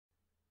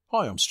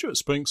Hi, I'm Stuart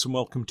Spinks and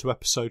welcome to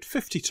episode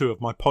 52 of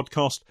my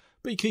podcast,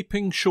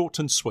 Beekeeping Short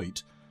and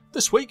Sweet.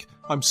 This week,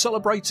 I'm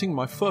celebrating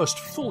my first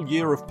full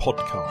year of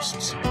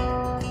podcasts.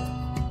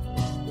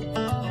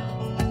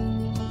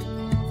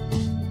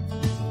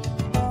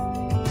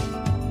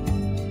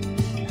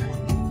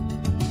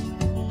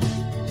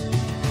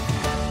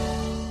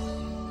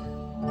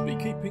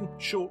 Beekeeping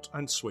Short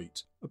and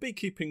Sweet, a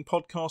beekeeping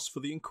podcast for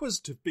the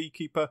inquisitive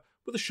beekeeper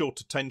with a short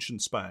attention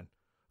span.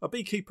 A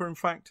beekeeper, in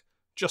fact,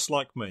 just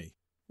like me.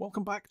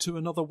 Welcome back to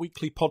another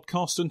weekly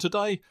podcast, and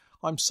today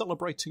I'm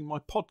celebrating my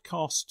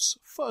podcast's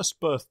first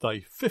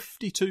birthday.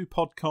 52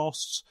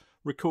 podcasts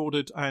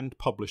recorded and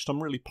published.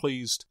 I'm really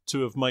pleased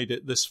to have made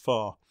it this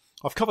far.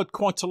 I've covered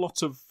quite a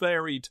lot of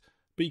varied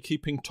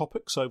beekeeping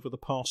topics over the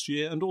past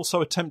year and also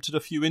attempted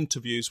a few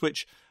interviews,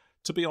 which,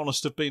 to be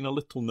honest, have been a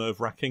little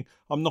nerve-wracking.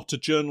 I'm not a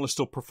journalist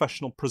or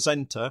professional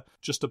presenter,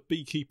 just a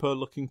beekeeper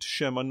looking to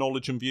share my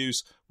knowledge and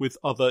views with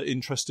other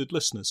interested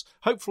listeners.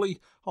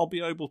 Hopefully, I'll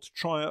be able to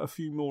try out a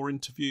few more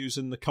interviews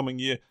in the coming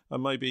year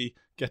and maybe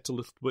get a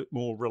little bit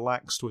more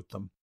relaxed with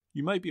them.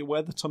 You may be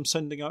aware that I'm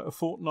sending out a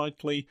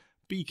fortnightly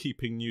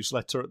beekeeping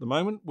newsletter at the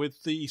moment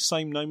with the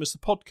same name as the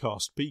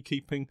podcast,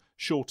 Beekeeping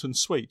Short and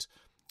Sweet.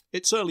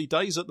 It's early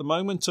days at the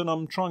moment and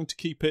I'm trying to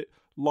keep it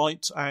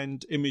light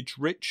and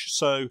image-rich,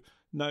 so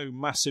no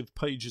massive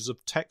pages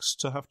of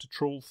text to have to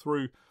trawl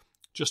through,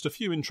 just a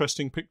few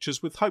interesting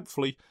pictures with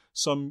hopefully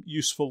some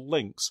useful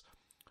links.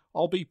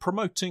 I'll be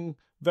promoting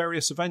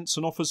various events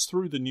and offers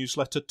through the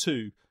newsletter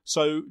too,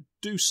 so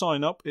do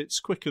sign up. It's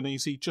quick and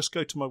easy. Just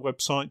go to my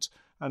website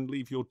and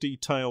leave your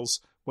details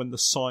when the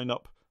sign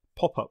up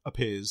pop-up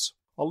appears.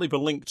 I'll leave a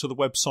link to the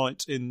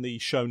website in the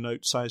show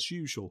notes as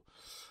usual.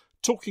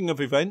 Talking of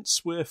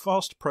events, we're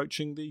fast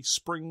approaching the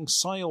spring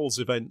sales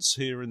events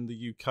here in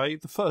the UK.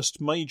 The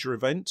first major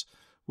event,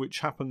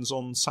 which happens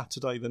on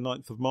Saturday the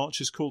 9th of March,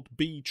 is called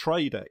Bee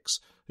Trade X.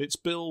 It's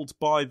billed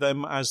by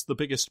them as the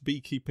biggest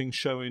beekeeping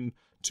show in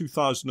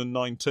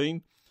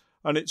 2019,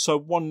 and it's a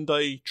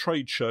one-day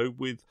trade show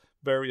with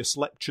various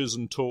lectures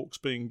and talks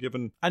being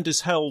given and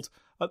is held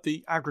at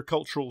the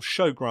Agricultural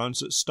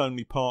Showgrounds at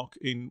Stoneleigh Park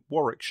in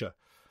Warwickshire.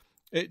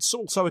 It's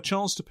also a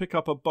chance to pick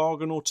up a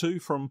bargain or two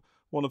from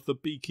one of the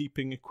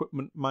beekeeping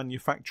equipment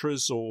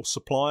manufacturers or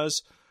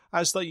suppliers,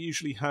 as they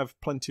usually have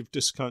plenty of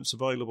discounts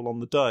available on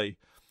the day.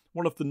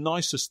 One of the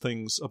nicest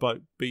things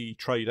about Bee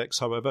Trade X,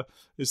 however,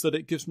 is that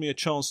it gives me a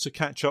chance to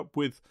catch up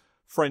with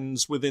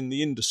friends within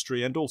the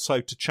industry and also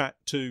to chat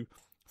to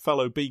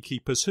fellow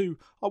beekeepers who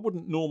I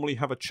wouldn't normally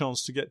have a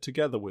chance to get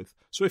together with.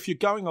 So if you're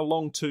going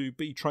along to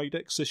Bee Trade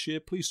X this year,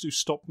 please do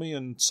stop me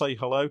and say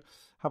hello,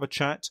 have a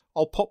chat.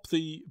 I'll pop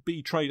the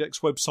Bee Trade X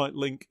website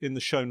link in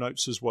the show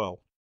notes as well.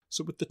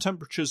 So with the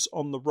temperatures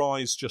on the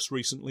rise just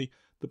recently,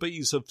 the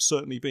bees have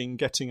certainly been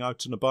getting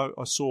out and about.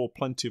 I saw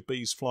plenty of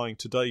bees flying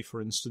today,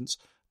 for instance.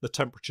 The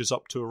temperature's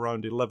up to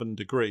around 11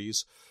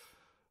 degrees.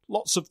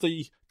 Lots of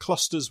the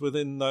clusters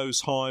within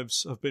those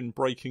hives have been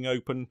breaking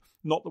open.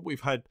 Not that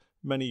we've had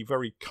many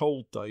very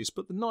cold days,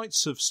 but the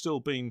nights have still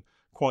been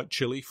quite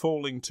chilly,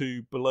 falling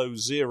to below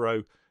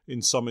zero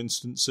in some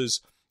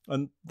instances,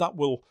 and that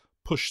will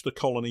push the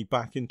colony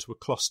back into a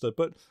cluster.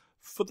 But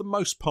for the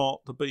most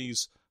part, the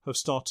bees have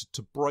started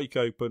to break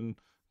open.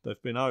 They've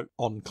been out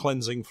on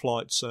cleansing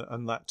flights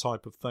and that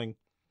type of thing.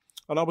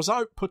 And I was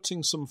out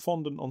putting some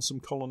fondant on some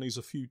colonies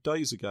a few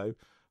days ago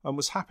and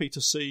was happy to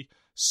see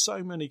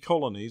so many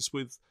colonies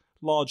with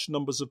large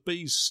numbers of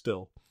bees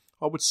still.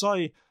 I would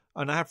say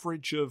an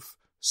average of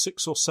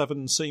 6 or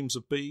 7 seams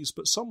of bees,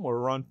 but somewhere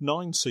around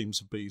 9 seams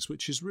of bees,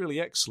 which is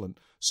really excellent.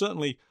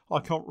 Certainly,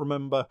 I can't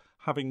remember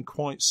having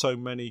quite so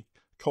many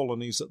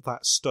colonies at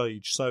that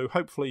stage. So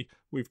hopefully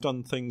we've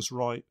done things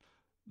right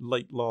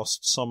late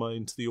last summer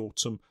into the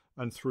autumn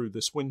and through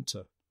this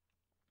winter.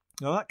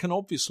 Now that can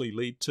obviously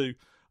lead to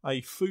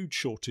a food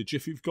shortage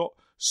if you've got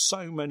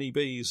so many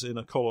bees in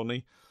a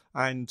colony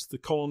and the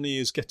colony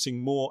is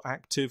getting more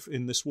active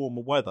in this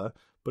warmer weather,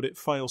 but it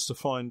fails to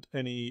find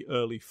any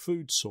early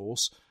food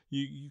source.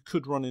 You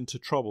could run into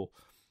trouble.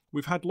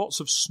 We've had lots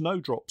of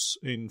snowdrops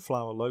in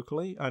flower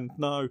locally, and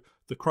now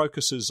the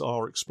crocuses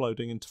are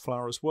exploding into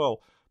flower as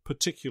well,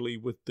 particularly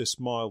with this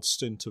mild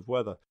stint of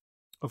weather.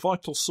 A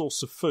vital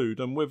source of food,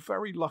 and we're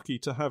very lucky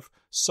to have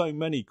so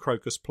many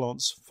crocus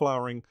plants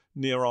flowering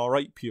near our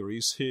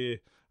apiaries here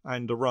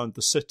and around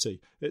the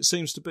city. It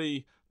seems to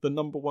be the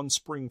number one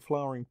spring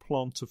flowering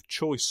plant of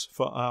choice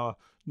for our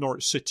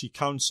Norwich City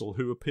Council,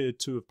 who appeared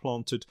to have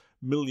planted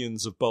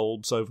millions of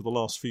bulbs over the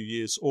last few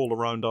years all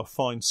around our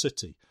fine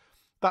city.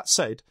 That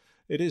said,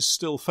 it is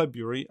still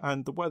February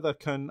and the weather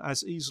can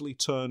as easily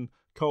turn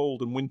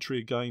cold and wintry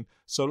again,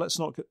 so let's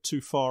not get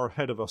too far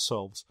ahead of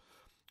ourselves.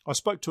 I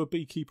spoke to a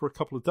beekeeper a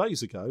couple of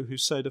days ago who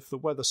said if the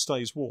weather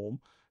stays warm,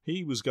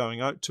 he was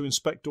going out to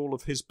inspect all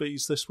of his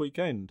bees this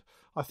weekend.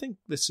 I think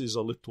this is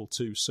a little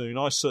too soon.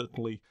 I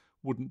certainly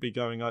wouldn't be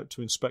going out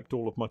to inspect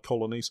all of my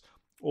colonies,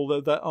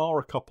 although there are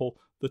a couple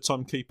that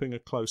I'm keeping a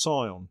close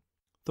eye on.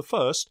 The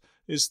first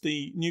is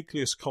the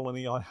nucleus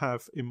colony I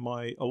have in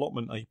my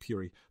allotment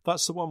apiary.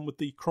 That's the one with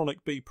the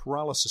chronic bee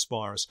paralysis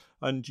virus,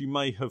 and you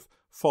may have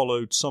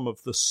followed some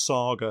of the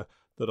saga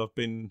that I've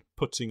been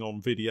putting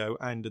on video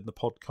and in the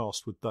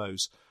podcast with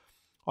those.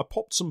 I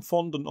popped some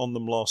fondant on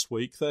them last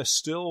week. They're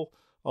still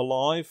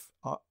alive.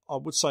 I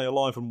would say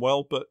alive and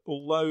well, but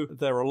although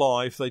they're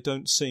alive, they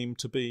don't seem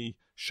to be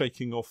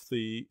shaking off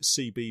the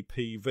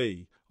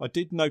CBPV. I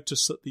did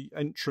notice that the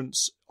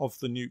entrance of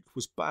the nuke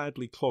was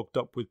badly clogged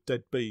up with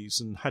dead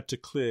bees and had to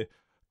clear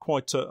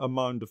quite a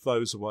mound of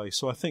those away,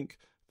 so I think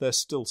they're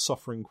still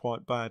suffering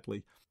quite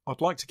badly.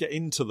 I'd like to get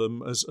into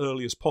them as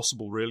early as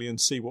possible, really,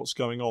 and see what's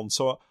going on,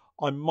 so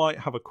I might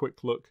have a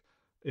quick look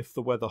if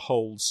the weather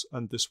holds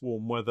and this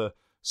warm weather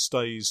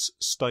stays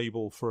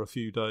stable for a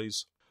few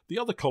days. The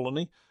other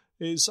colony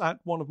is at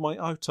one of my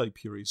out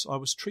apiaries. I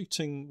was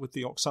treating with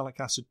the oxalic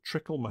acid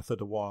trickle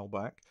method a while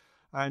back,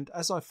 and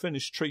as I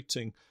finished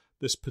treating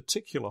this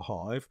particular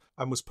hive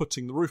and was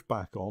putting the roof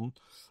back on,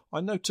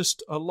 I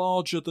noticed a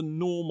larger than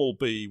normal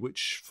bee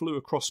which flew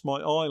across my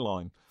eye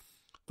line.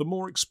 The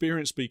more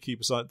experienced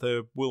beekeepers out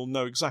there will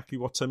know exactly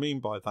what I mean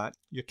by that.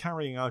 You're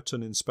carrying out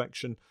an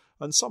inspection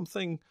and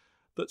something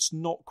that's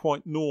not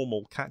quite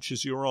normal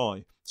catches your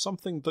eye,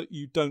 something that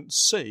you don't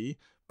see,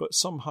 but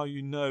somehow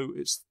you know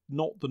it's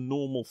not the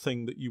normal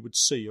thing that you would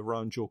see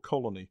around your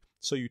colony.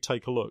 So you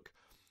take a look.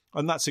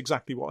 And that's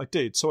exactly what I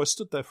did. So I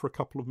stood there for a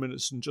couple of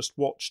minutes and just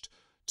watched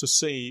to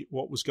see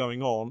what was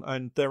going on.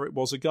 And there it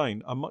was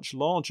again, a much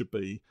larger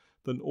bee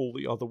than all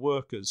the other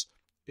workers.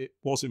 It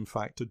was in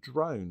fact a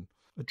drone.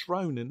 A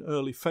drone in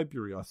early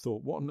February, I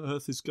thought. What on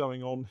earth is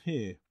going on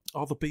here?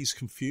 Are the bees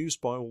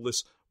confused by all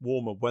this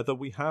warmer weather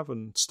we have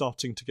and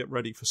starting to get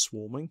ready for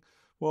swarming?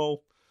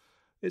 Well,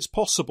 it's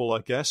possible,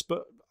 I guess,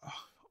 but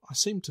I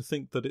seem to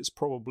think that it's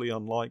probably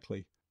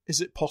unlikely. Is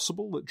it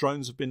possible that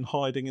drones have been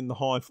hiding in the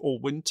hive all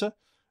winter?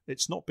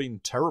 It's not been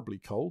terribly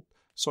cold,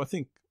 so I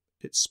think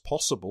it's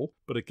possible,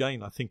 but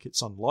again, I think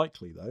it's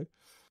unlikely, though.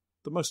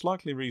 The most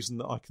likely reason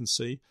that I can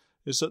see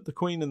is that the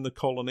queen in the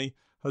colony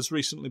has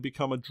recently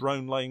become a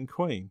drone-laying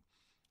queen.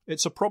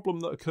 It's a problem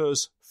that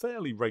occurs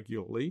fairly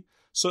regularly,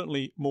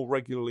 certainly more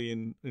regularly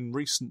in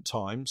recent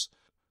times.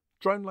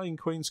 Drone-laying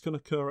queens can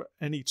occur at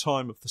any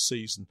time of the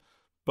season,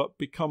 but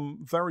become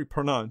very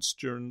pronounced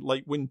during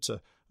late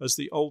winter as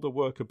the older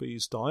worker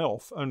bees die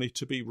off, only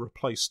to be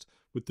replaced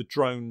with the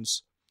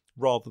drones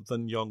rather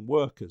than young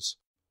workers.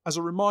 As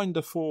a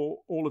reminder for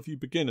all of you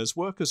beginners,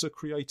 workers are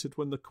created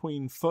when the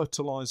queen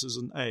fertilizes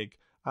an egg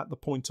at the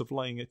point of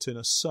laying it in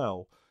a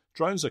cell.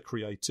 Drones are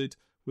created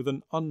with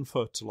an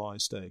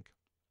unfertilized egg.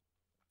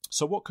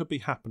 So what could be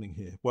happening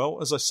here?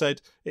 Well, as I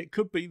said, it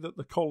could be that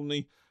the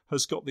colony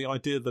has got the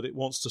idea that it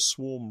wants to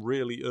swarm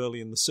really early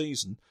in the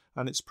season,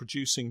 and it's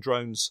producing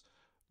drones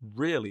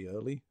really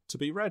early to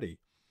be ready.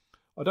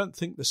 I don't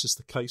think this is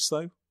the case,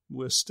 though.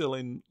 We're still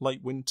in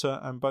late winter,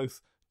 and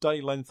both day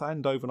length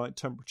and overnight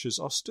temperatures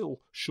are still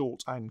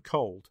short and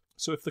cold.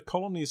 So if the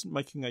colony isn't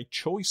making a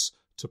choice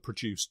to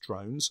produce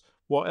drones,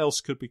 what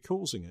else could be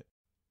causing it?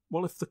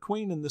 Well, if the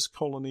queen in this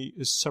colony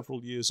is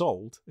several years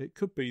old, it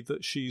could be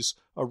that she's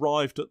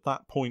arrived at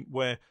that point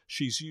where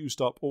she's used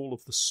up all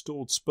of the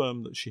stored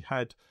sperm that she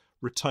had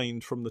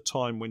retained from the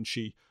time when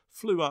she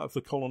flew out of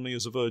the colony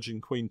as a virgin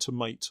queen to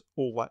mate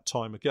all that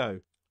time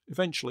ago.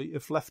 Eventually,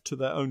 if left to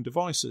their own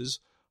devices,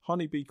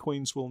 honeybee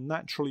queens will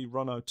naturally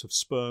run out of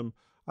sperm,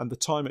 and the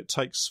time it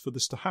takes for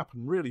this to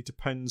happen really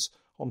depends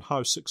on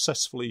how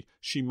successfully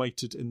she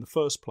mated in the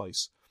first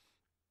place.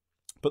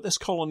 But this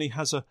colony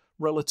has a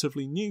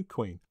relatively new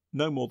queen,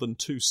 no more than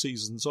 2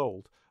 seasons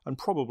old, and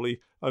probably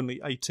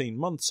only 18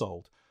 months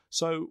old.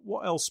 So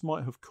what else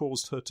might have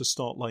caused her to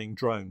start laying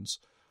drones?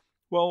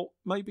 Well,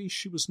 maybe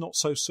she was not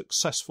so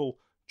successful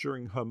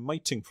during her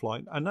mating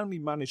flight and only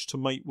managed to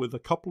mate with a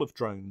couple of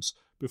drones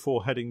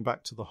before heading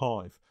back to the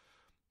hive.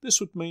 This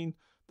would mean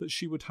that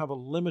she would have a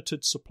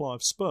limited supply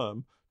of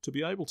sperm to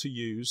be able to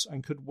use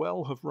and could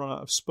well have run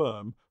out of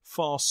sperm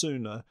far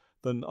sooner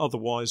than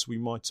otherwise we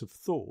might have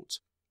thought.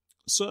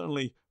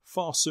 Certainly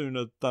far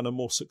sooner than a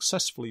more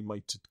successfully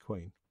mated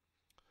queen.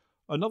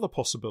 Another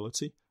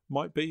possibility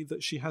might be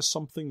that she has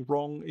something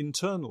wrong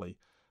internally.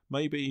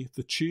 Maybe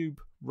the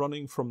tube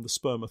running from the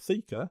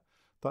spermatheca,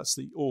 that's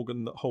the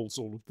organ that holds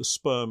all of the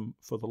sperm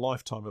for the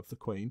lifetime of the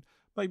queen,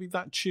 maybe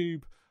that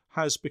tube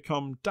has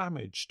become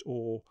damaged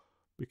or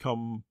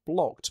become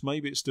blocked.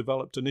 Maybe it's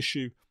developed an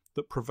issue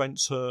that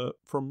prevents her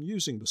from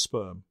using the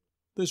sperm.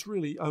 There's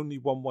really only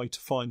one way to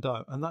find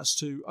out, and that's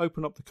to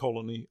open up the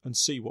colony and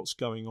see what's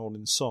going on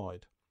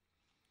inside.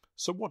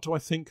 So what do I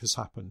think has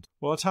happened?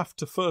 Well, I'd have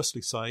to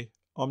firstly say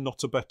I'm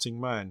not a betting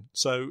man,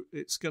 so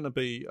it's going to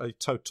be a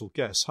total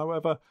guess.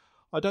 However,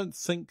 I don't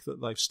think that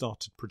they've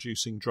started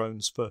producing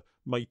drones for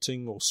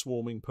mating or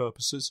swarming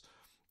purposes.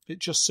 It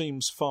just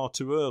seems far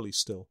too early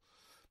still.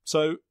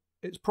 So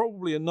it's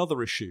probably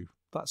another issue.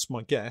 That's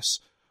my guess.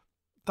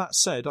 That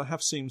said, I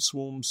have seen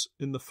swarms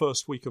in the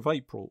first week of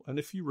April, and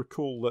if you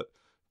recall that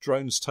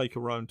drones take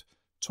around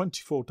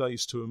 24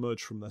 days to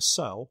emerge from their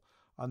cell,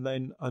 and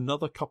then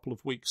another couple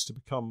of weeks to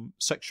become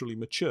sexually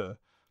mature,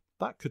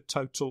 that could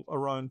total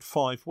around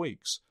 5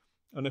 weeks.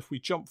 And if we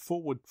jump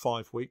forward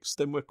 5 weeks,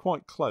 then we're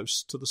quite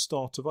close to the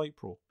start of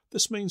April.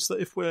 This means that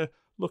if we're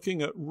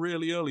looking at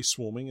really early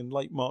swarming in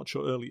late March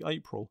or early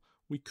April,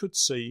 we could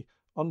see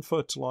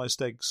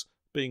unfertilised eggs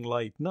being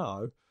laid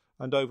now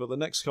and over the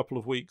next couple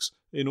of weeks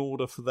in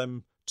order for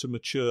them to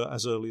mature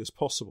as early as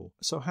possible.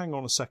 So hang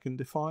on a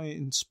second, if I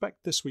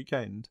inspect this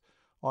weekend,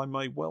 I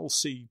may well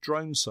see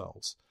drone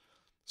cells.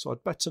 So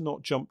I'd better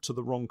not jump to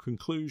the wrong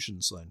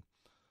conclusions then.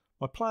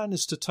 My plan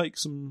is to take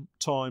some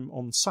time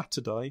on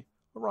Saturday,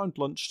 around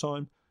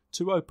lunchtime,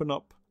 to open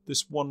up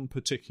this one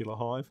particular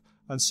hive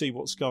and see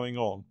what's going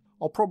on.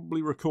 I'll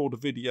probably record a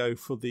video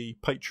for the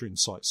Patreon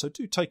site, so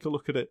do take a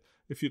look at it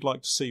if you'd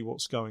like to see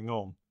what's going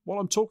on. While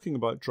I'm talking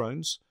about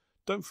drones,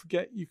 don't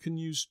forget you can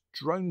use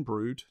drone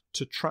brood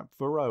to trap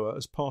Varroa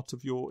as part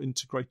of your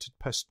integrated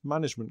pest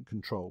management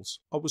controls.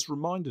 I was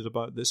reminded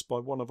about this by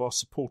one of our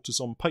supporters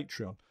on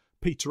Patreon,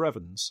 Peter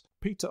Evans.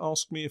 Peter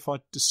asked me if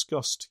I'd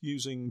discussed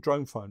using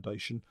Drone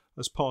Foundation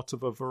as part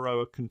of a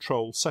Varroa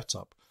control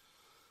setup.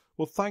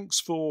 Well, thanks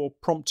for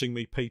prompting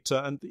me, Peter,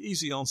 and the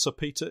easy answer,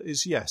 Peter,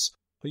 is yes.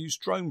 I use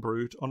drone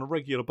brood on a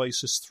regular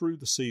basis through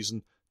the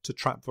season to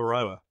trap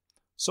Varroa.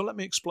 So let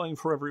me explain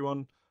for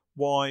everyone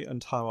why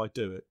and how I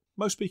do it.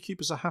 Most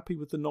beekeepers are happy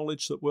with the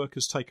knowledge that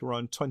workers take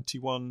around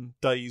 21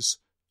 days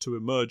to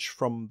emerge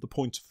from the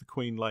point of the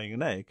queen laying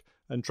an egg,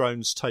 and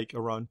drones take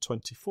around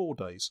 24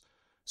 days.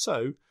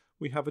 So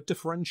we have a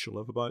differential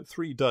of about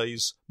 3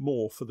 days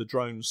more for the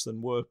drones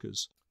than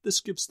workers.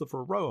 This gives the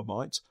Varroa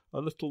mite a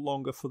little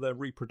longer for their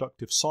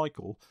reproductive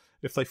cycle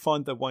if they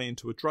find their way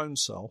into a drone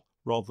cell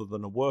rather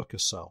than a worker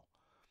cell.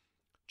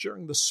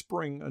 During the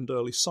spring and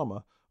early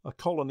summer, a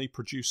colony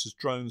produces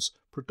drones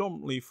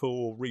predominantly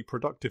for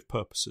reproductive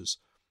purposes,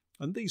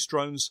 and these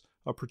drones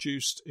are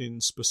produced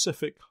in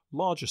specific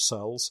larger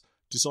cells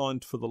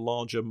designed for the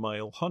larger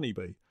male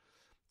honeybee.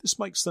 This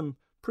makes them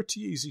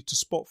pretty easy to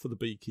spot for the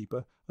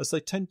beekeeper, as they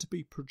tend to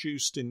be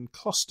produced in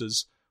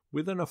clusters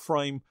within a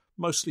frame,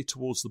 mostly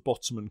towards the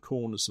bottom and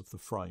corners of the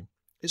frame.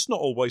 It's not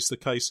always the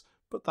case,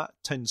 but that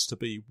tends to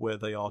be where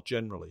they are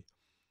generally.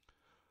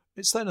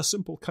 It's then a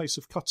simple case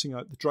of cutting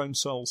out the drone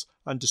cells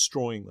and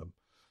destroying them.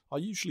 I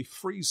usually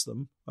freeze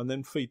them and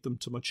then feed them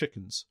to my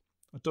chickens.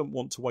 I don't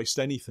want to waste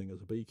anything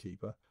as a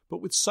beekeeper,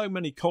 but with so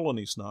many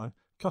colonies now,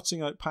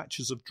 cutting out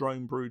patches of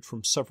drone brood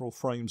from several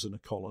frames in a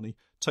colony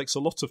takes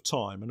a lot of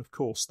time, and of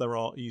course there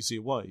are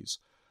easier ways.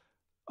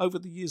 Over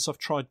the years I've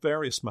tried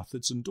various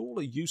methods and all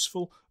are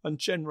useful and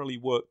generally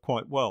work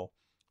quite well.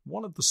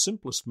 One of the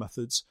simplest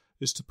methods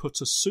is to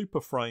put a super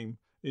frame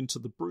into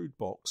the brood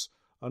box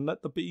and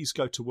let the bees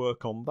go to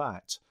work on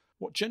that.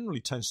 What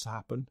generally tends to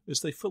happen is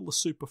they fill the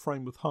super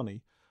frame with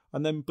honey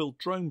and then build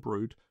drone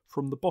brood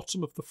from the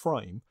bottom of the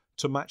frame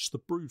to match the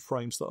brood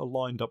frames that are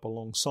lined up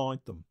alongside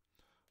them.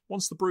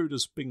 Once the brood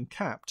has been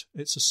capped,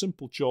 it's a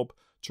simple job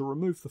to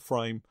remove the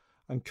frame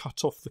and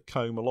cut off the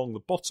comb along the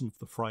bottom of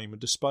the frame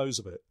and dispose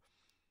of it.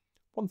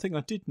 One thing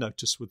I did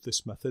notice with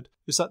this method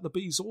is that the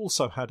bees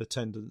also had a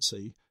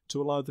tendency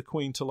to allow the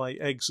queen to lay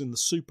eggs in the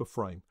super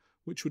frame,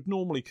 which would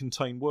normally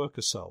contain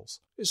worker cells.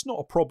 It's not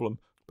a problem,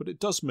 but it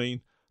does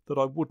mean that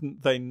I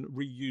wouldn't then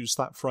reuse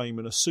that frame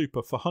in a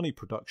super for honey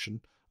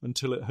production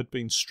until it had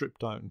been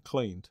stripped out and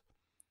cleaned.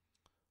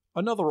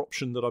 Another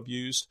option that I've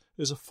used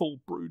is a full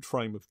brood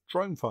frame of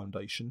Drone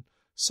Foundation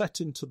set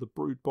into the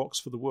brood box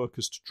for the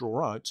workers to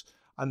draw out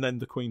and then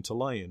the queen to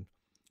lay in.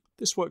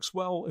 This works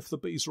well if the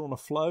bees are on a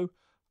flow,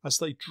 as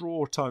they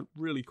draw it out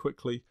really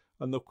quickly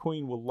and the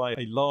queen will lay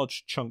a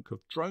large chunk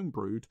of drone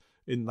brood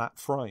in that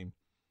frame.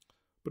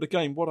 But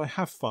again, what I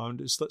have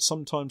found is that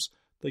sometimes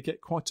they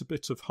get quite a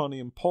bit of honey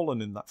and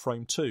pollen in that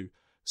frame too,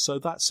 so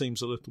that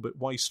seems a little bit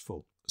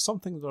wasteful.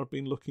 Something that I've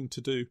been looking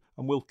to do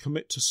and will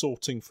commit to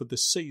sorting for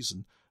this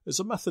season is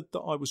a method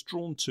that I was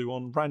drawn to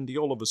on Randy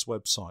Oliver's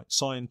website,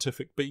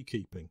 Scientific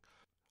Beekeeping.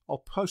 I'll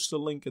post a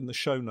link in the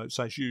show notes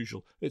as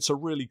usual. It's a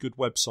really good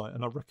website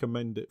and I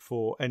recommend it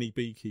for any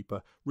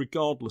beekeeper,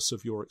 regardless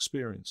of your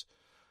experience.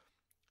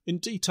 In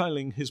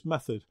detailing his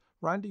method,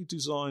 Randy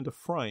designed a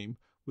frame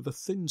with a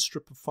thin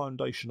strip of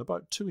foundation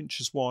about 2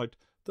 inches wide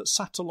that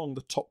sat along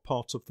the top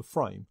part of the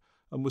frame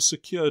and was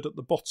secured at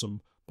the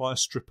bottom by a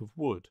strip of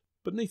wood.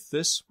 Beneath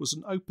this was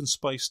an open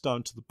space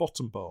down to the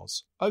bottom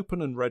bars,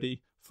 open and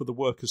ready for the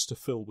workers to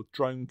fill with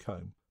drone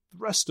comb. The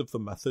rest of the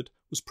method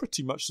was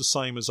pretty much the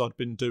same as I'd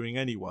been doing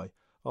anyway,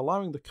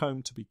 allowing the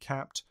comb to be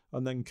capped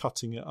and then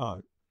cutting it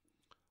out.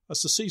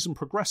 As the season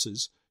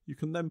progresses, you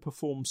can then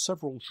perform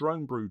several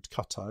drone brood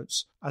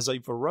cutouts as a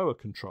Varroa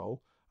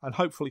control and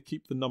hopefully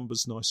keep the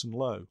numbers nice and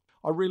low.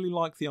 I really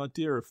like the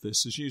idea of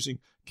this, as using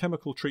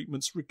chemical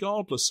treatments,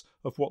 regardless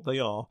of what they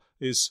are,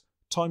 is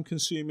time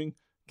consuming,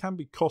 can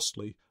be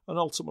costly, and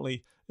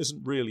ultimately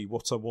isn't really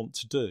what I want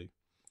to do.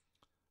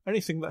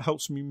 Anything that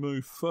helps me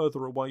move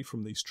further away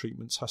from these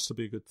treatments has to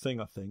be a good thing,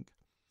 I think.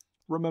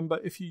 Remember,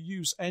 if you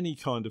use any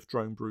kind of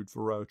drone brood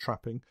Varroa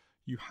trapping,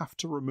 you have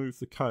to remove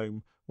the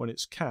comb when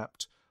it's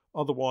capped,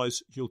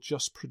 otherwise you'll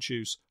just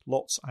produce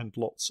lots and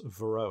lots of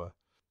Varroa.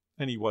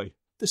 Anyway,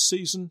 This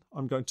season,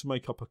 I'm going to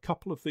make up a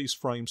couple of these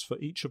frames for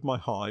each of my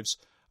hives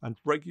and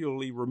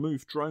regularly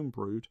remove drone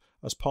brood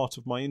as part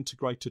of my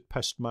integrated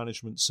pest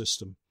management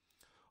system.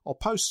 I'll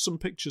post some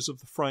pictures of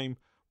the frame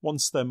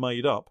once they're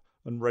made up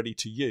and ready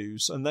to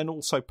use, and then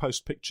also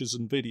post pictures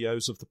and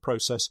videos of the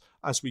process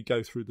as we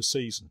go through the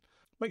season.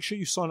 Make sure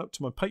you sign up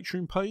to my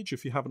Patreon page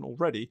if you haven't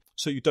already,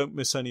 so you don't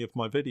miss any of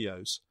my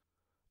videos.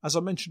 As I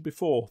mentioned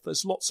before,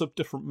 there's lots of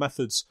different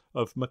methods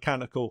of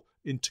mechanical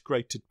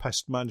integrated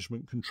pest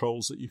management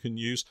controls that you can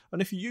use,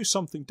 and if you use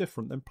something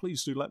different, then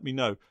please do let me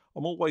know.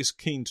 I'm always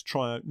keen to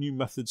try out new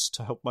methods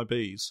to help my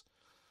bees.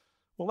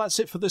 Well, that's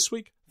it for this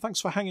week. Thanks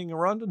for hanging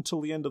around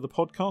until the end of the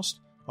podcast.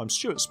 I'm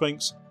Stuart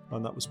Spinks,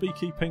 and that was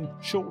Beekeeping,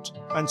 short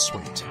and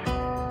sweet.